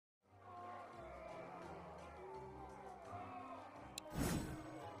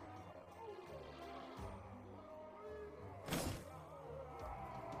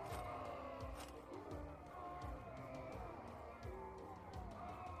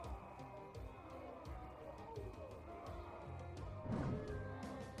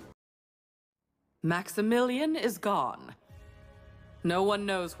Maximilian is gone. No one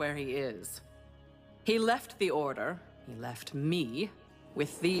knows where he is. He left the Order, he left me,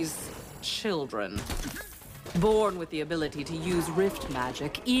 with these children. Born with the ability to use rift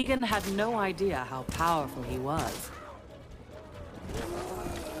magic, Egan had no idea how powerful he was.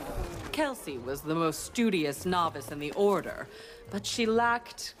 Kelsey was the most studious novice in the Order, but she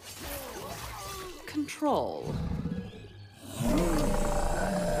lacked control.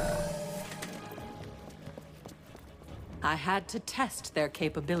 I had to test their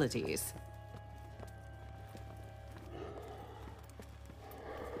capabilities.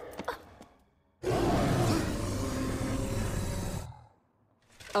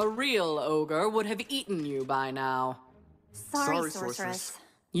 A real ogre would have eaten you by now. Sorry, sorceress.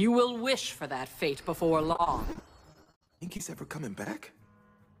 You will wish for that fate before long. Think he's ever coming back?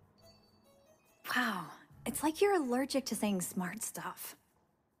 Wow, it's like you're allergic to saying smart stuff.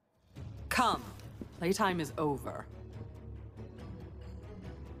 Come, playtime is over.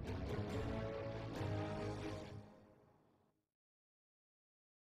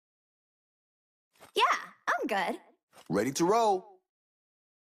 Yeah, I'm good. Ready to roll.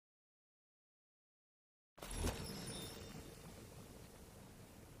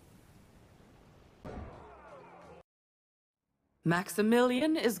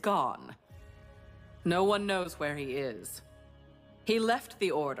 Maximilian is gone. No one knows where he is. He left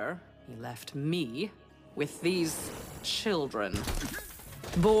the Order, he left me, with these children.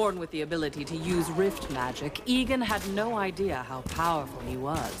 Born with the ability to use rift magic, Egan had no idea how powerful he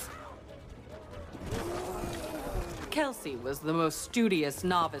was. Kelsey was the most studious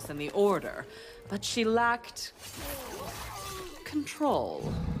novice in the Order, but she lacked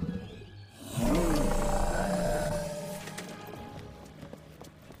control.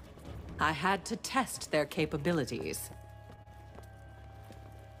 I had to test their capabilities.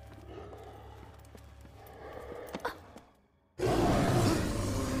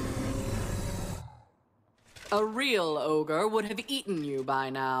 A real ogre would have eaten you by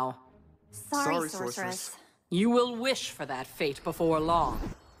now. Sorry, sorceress. You will wish for that fate before long.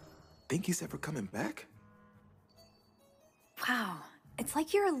 Think he's ever coming back? Wow, it's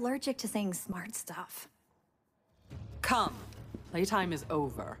like you're allergic to saying smart stuff. Come, playtime is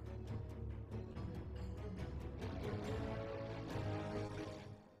over.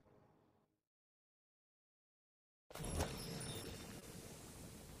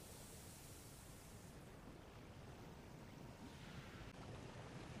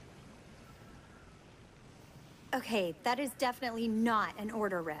 Okay, that is definitely not an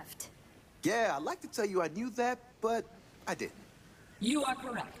Order rift. Yeah, I'd like to tell you I knew that, but I didn't. You are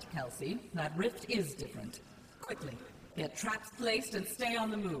correct, Kelsey. That rift is different. Quickly, get traps placed and stay on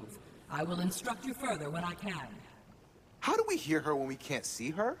the move. I will instruct you further when I can. How do we hear her when we can't see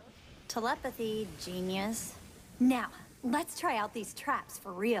her? Telepathy, genius. Now, let's try out these traps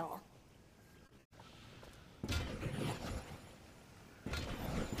for real.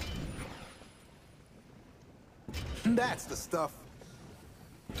 That's the stuff.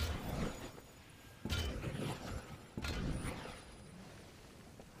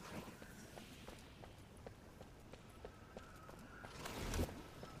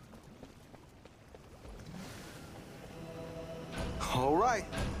 All right,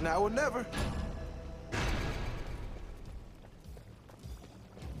 now or never.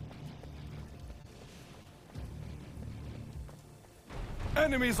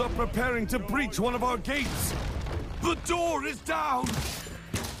 Enemies are preparing to breach one of our gates! The door is down!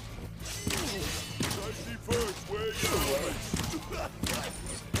 First, where you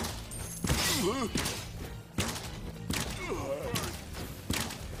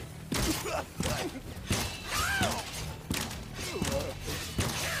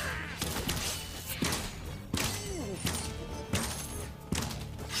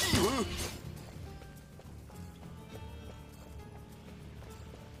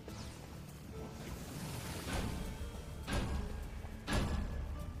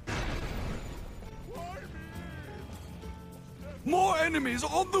More enemies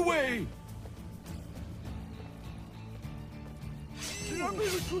on the way! Can I be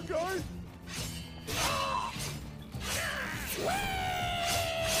the good guy?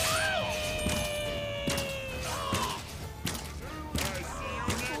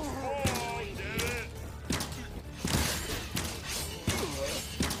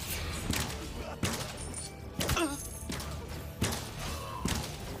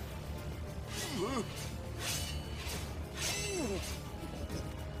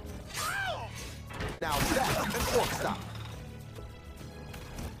 Now that's an orc stop.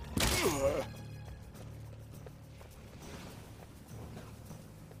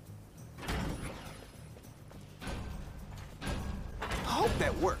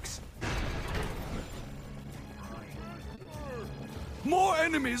 that works. More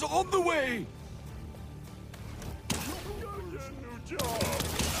enemies on the way!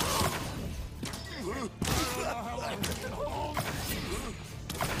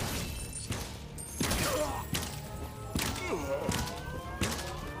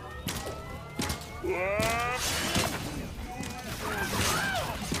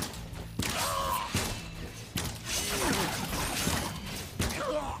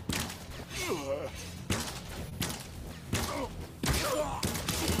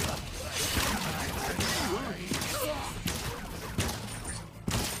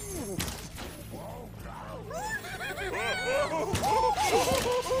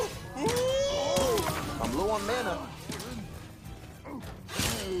 I'm low on mana.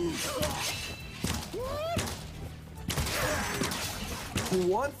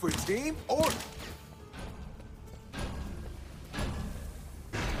 One for Team Orc.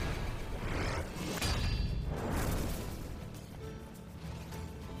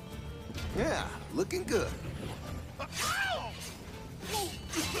 Yeah, looking good.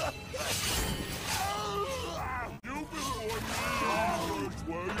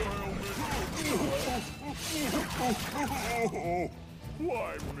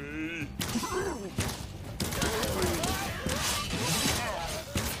 Why me?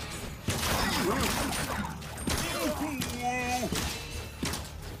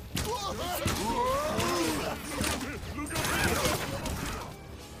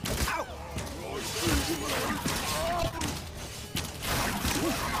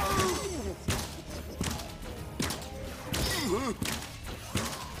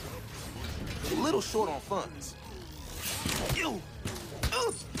 A little short on funds.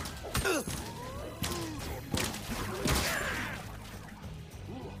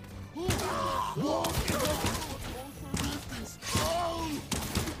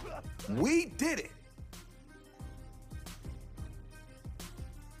 We did it!